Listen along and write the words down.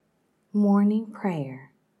Morning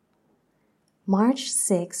Prayer, March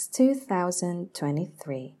 6,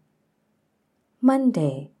 2023,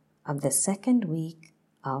 Monday of the second week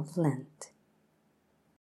of Lent.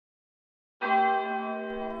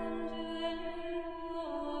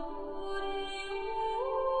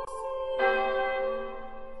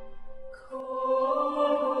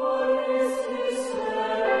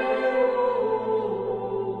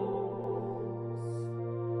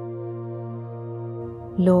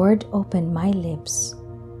 Lord, open my lips,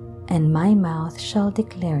 and my mouth shall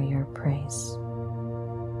declare your praise.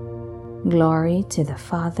 Glory to the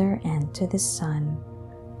Father, and to the Son,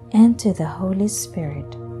 and to the Holy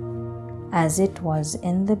Spirit, as it was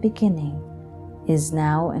in the beginning, is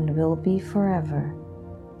now, and will be forever.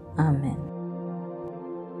 Amen.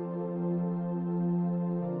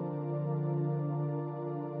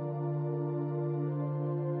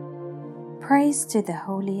 Praise to the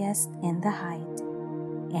holiest in the height,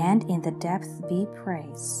 and in the depth be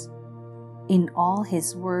praise. In all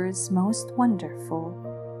his words most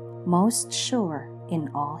wonderful, most sure in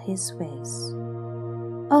all his ways.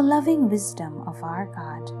 O loving wisdom of our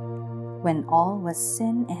God, when all was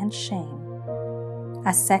sin and shame,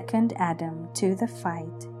 a second Adam to the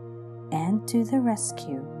fight and to the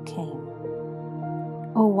rescue came.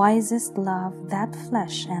 O wisest love that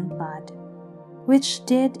flesh and blood, which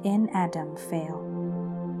did in Adam fail,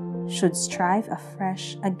 should strive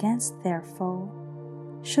afresh against their foe,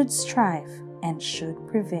 should strive and should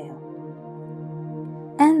prevail.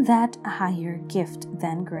 And that a higher gift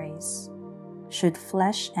than grace should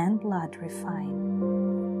flesh and blood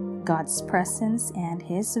refine, God's presence and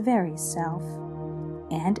his very self,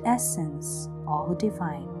 and essence all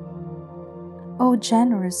divine. O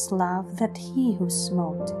generous love that he who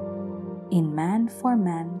smote in man for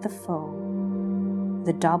man the foe,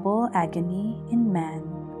 the double agony in man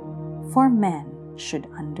for man should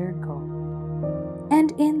undergo,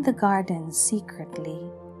 and in the garden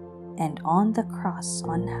secretly, and on the cross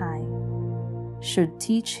on high, should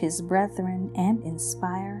teach his brethren and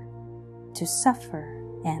inspire to suffer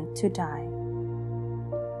and to die.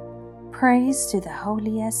 Praise to the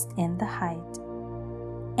holiest in the height,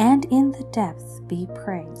 and in the depth be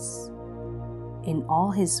praise. In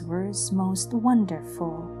all his words most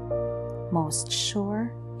wonderful, most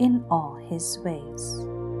sure in all his ways.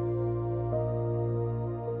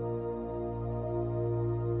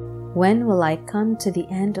 When will I come to the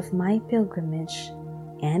end of my pilgrimage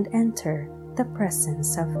and enter the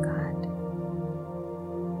presence of God?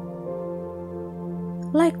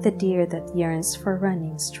 Like the deer that yearns for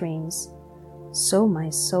running streams, so my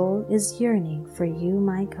soul is yearning for you,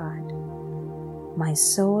 my God. My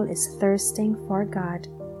soul is thirsting for God,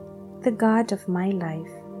 the God of my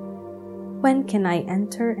life. When can I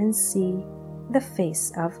enter and see the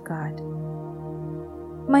face of God?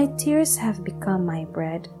 My tears have become my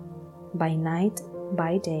bread, by night,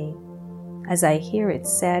 by day, as I hear it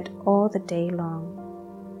said all the day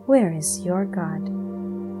long, where is your God?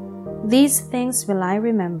 These things will I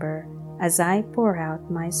remember as I pour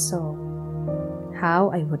out my soul,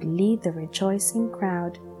 how I would lead the rejoicing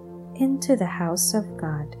crowd into the house of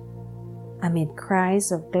God. Amid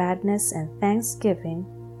cries of gladness and thanksgiving,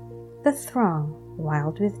 the throng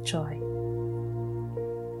wild with joy.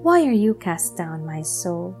 Why are you cast down, my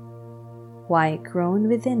soul? Why groan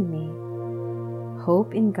within me?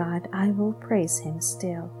 Hope in God, I will praise him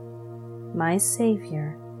still, my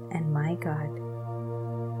Savior and my God.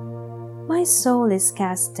 My soul is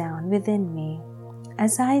cast down within me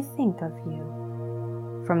as I think of you,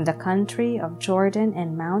 from the country of Jordan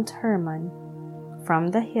and Mount Hermon, from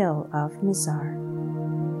the hill of Mizar.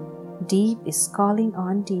 Deep is calling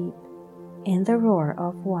on deep in the roar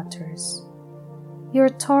of waters. Your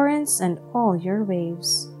torrents and all your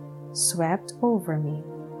waves swept over me.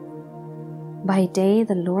 By day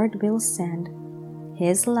the Lord will send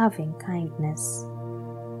his loving kindness.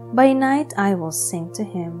 By night I will sing to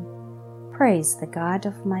him, praise the God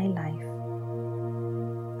of my life.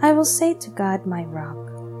 I will say to God my rock,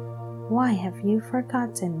 why have you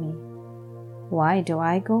forgotten me? Why do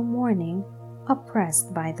I go mourning,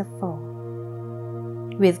 oppressed by the foe?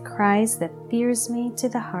 With cries that pierce me to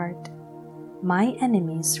the heart, my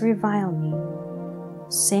enemies revile me,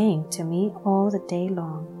 saying to me all the day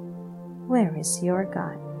long, where is your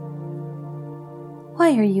God?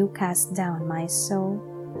 Why are you cast down, my soul?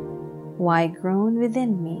 Why groan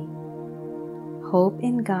within me? Hope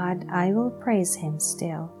in God, I will praise him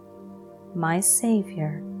still, my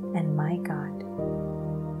Savior and my God.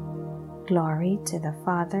 Glory to the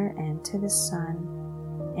Father, and to the Son,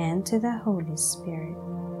 and to the Holy Spirit,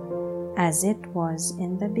 as it was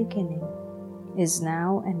in the beginning, is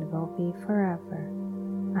now, and will be forever.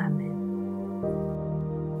 Amen.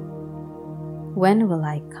 When will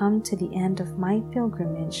I come to the end of my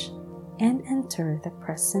pilgrimage and enter the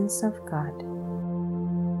presence of God?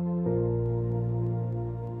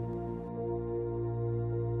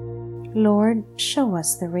 Lord, show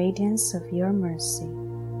us the radiance of your mercy.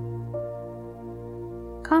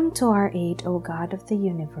 Come to our aid, O God of the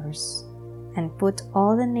universe, and put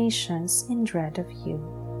all the nations in dread of you.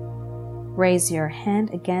 Raise your hand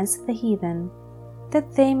against the heathen,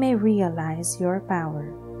 that they may realize your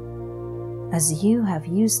power. As you have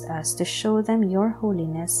used us to show them your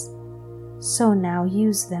holiness, so now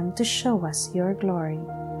use them to show us your glory.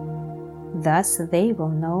 Thus they will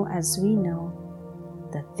know, as we know,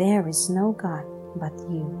 that there is no God but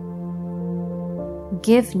you.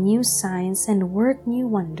 Give new signs and work new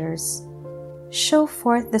wonders. Show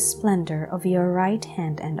forth the splendor of your right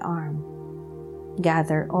hand and arm.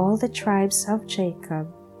 Gather all the tribes of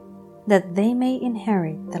Jacob, that they may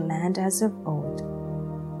inherit the land as of old.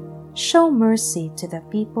 Show mercy to the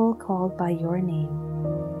people called by your name,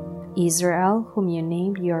 Israel, whom you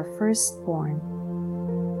named your firstborn.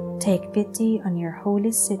 Take pity on your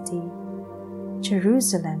holy city,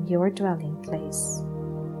 Jerusalem, your dwelling place.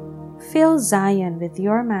 Fill Zion with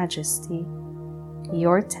your majesty,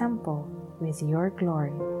 your temple with your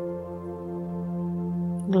glory.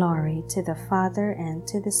 Glory to the Father, and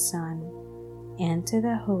to the Son, and to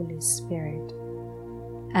the Holy Spirit,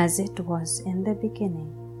 as it was in the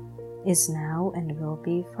beginning, is now, and will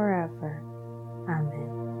be forever. Amen.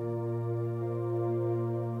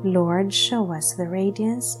 Lord, show us the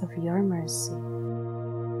radiance of your mercy.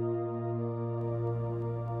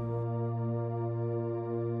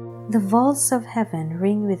 The vaults of heaven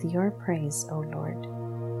ring with your praise, O Lord.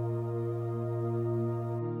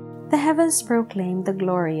 The heavens proclaim the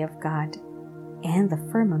glory of God, and the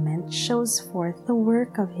firmament shows forth the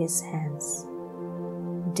work of his hands.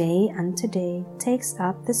 Day unto day takes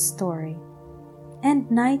up the story, and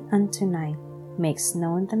night unto night makes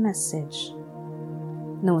known the message.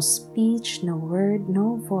 No speech, no word,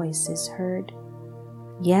 no voice is heard,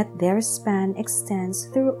 yet their span extends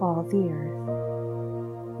through all the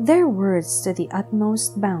earth. Their words to the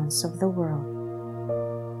utmost bounds of the world.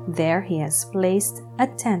 There he has placed a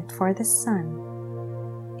tent for the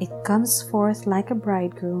sun. It comes forth like a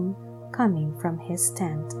bridegroom coming from his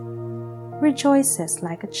tent, rejoices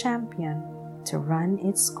like a champion to run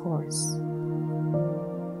its course.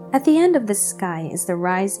 At the end of the sky is the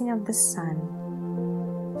rising of the sun.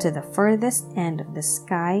 To the furthest end of the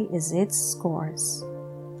sky is its course.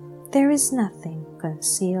 There is nothing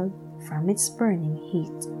concealed from its burning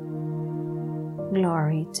heat.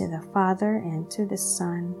 Glory to the Father, and to the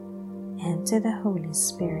Son, and to the Holy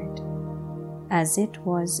Spirit, as it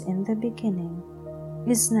was in the beginning,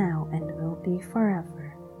 is now, and will be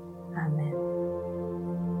forever. Amen.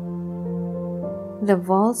 The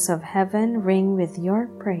vaults of heaven ring with your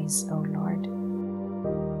praise, O Lord.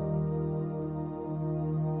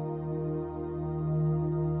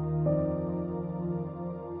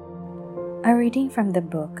 A reading from the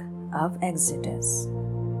book of Exodus.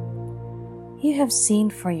 You have seen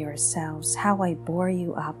for yourselves how I bore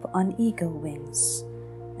you up on eagle wings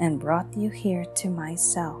and brought you here to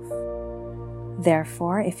myself.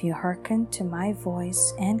 Therefore, if you hearken to my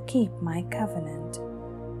voice and keep my covenant,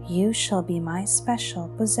 you shall be my special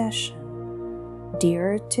possession,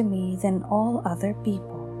 dearer to me than all other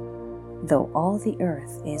people, though all the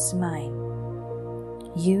earth is mine.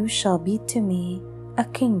 You shall be to me a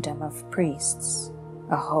kingdom of priests,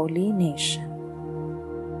 a holy nation.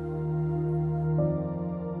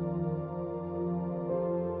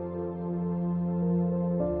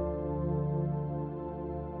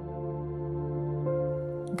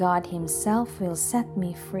 God himself will set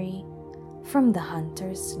me free from the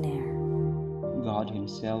hunter's snare. God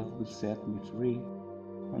himself will set me free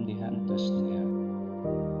from the hunter's snare.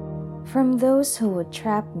 From those who would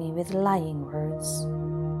trap me with lying words.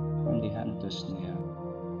 From the hunter's snare.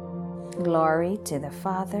 Glory to the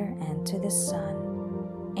Father, and to the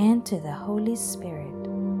Son, and to the Holy Spirit.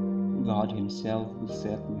 God himself will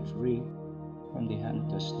set me free from the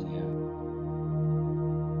hunter's snare.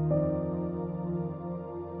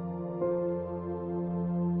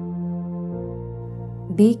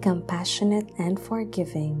 Be compassionate and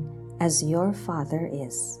forgiving as your Father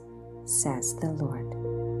is, says the Lord.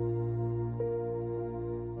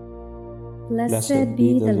 Blessed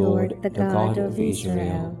be the Lord, the God of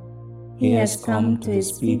Israel. He has come to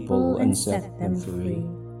his people and set them free.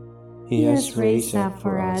 He has raised up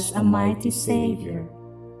for us a mighty Savior,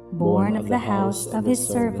 born of the house of his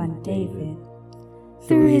servant David.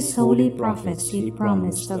 Through his holy prophets he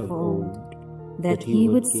promised of old that he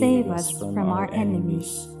would save us from our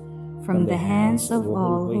enemies, from the hands of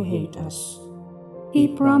all who hate us, He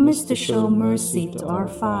promised to show mercy to our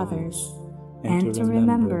fathers and to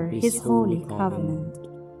remember His holy covenant.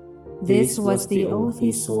 This was the oath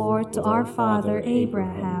He swore to our father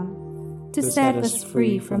Abraham, to set us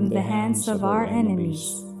free from the hands of our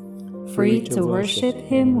enemies, free to worship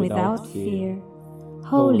Him without fear,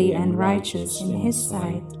 holy and righteous in His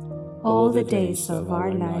sight, all the days of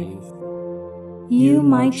our life. You,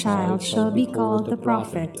 my child, shall be called the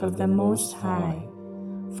prophet of the Most High,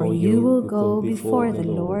 for you will go before the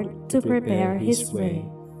Lord to prepare His way,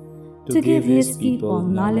 to give His people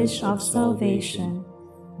knowledge of salvation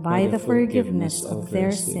by the forgiveness of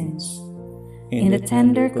their sins. In the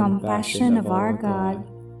tender compassion of our God,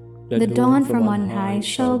 the dawn from on high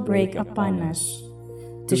shall break upon us,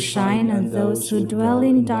 to shine on those who dwell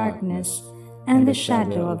in darkness and the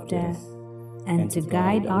shadow of death, and to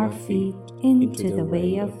guide our feet into the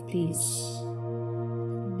way of peace.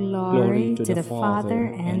 Glory to the Father,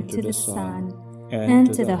 and to the Son,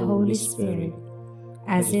 and to the Holy Spirit,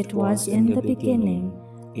 as it was in the beginning,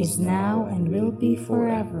 is now, and will be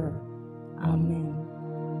forever. Amen.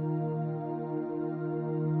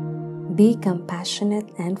 Be compassionate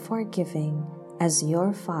and forgiving as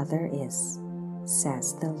your Father is,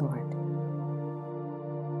 says the Lord.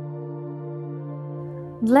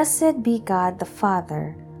 Blessed be God the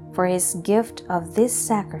Father for His gift of this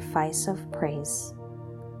sacrifice of praise.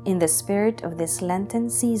 In the spirit of this Lenten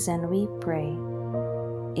season we pray,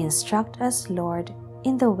 instruct us, Lord,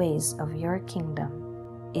 in the ways of your kingdom.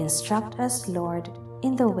 Instruct us, Lord,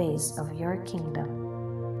 in the ways of your kingdom.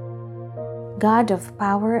 God of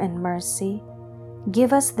power and mercy,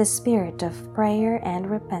 give us the spirit of prayer and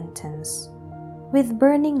repentance, with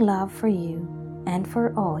burning love for you and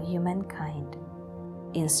for all humankind.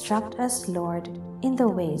 Instruct us, Lord, in the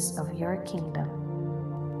ways of your kingdom.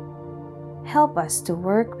 Help us to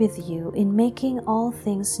work with you in making all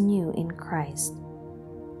things new in Christ,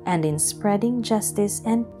 and in spreading justice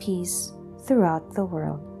and peace throughout the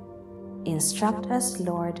world. Instruct us,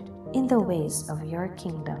 Lord, in the ways of your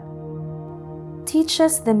kingdom. Teach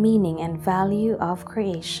us the meaning and value of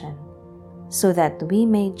creation, so that we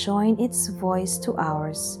may join its voice to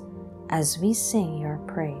ours as we sing your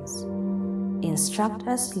praise. Instruct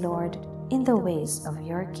us, Lord, in the ways of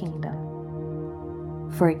your kingdom.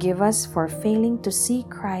 Forgive us for failing to see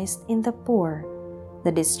Christ in the poor,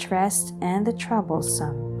 the distressed, and the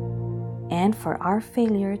troublesome, and for our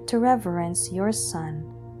failure to reverence your Son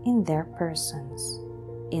in their persons.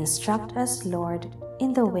 Instruct us, Lord,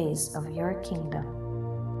 in the ways of your kingdom.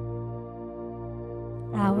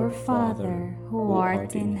 Our Father, who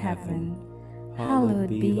art in heaven, hallowed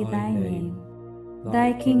be thy name.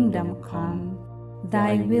 Thy kingdom come,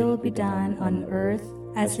 thy will be done on earth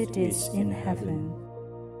as it is in heaven.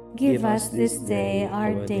 Give us this day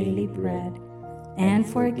our daily bread, and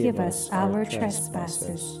forgive us our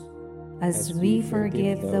trespasses, as we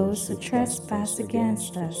forgive those who trespass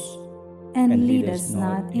against us. And lead us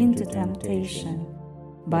not into temptation,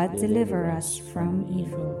 but deliver us from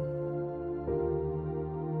evil.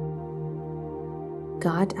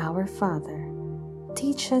 God our Father,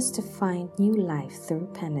 teach us to find new life through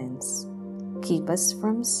penance. Keep us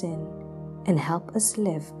from sin, and help us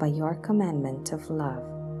live by your commandment of love.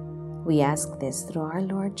 We ask this through our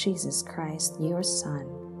Lord Jesus Christ, your Son,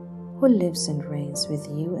 who lives and reigns with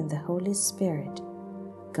you in the Holy Spirit,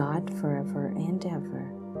 God forever and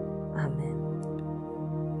ever. Amen.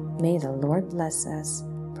 May the Lord bless us,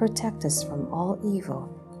 protect us from all evil,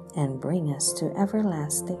 and bring us to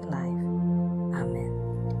everlasting life. Amen.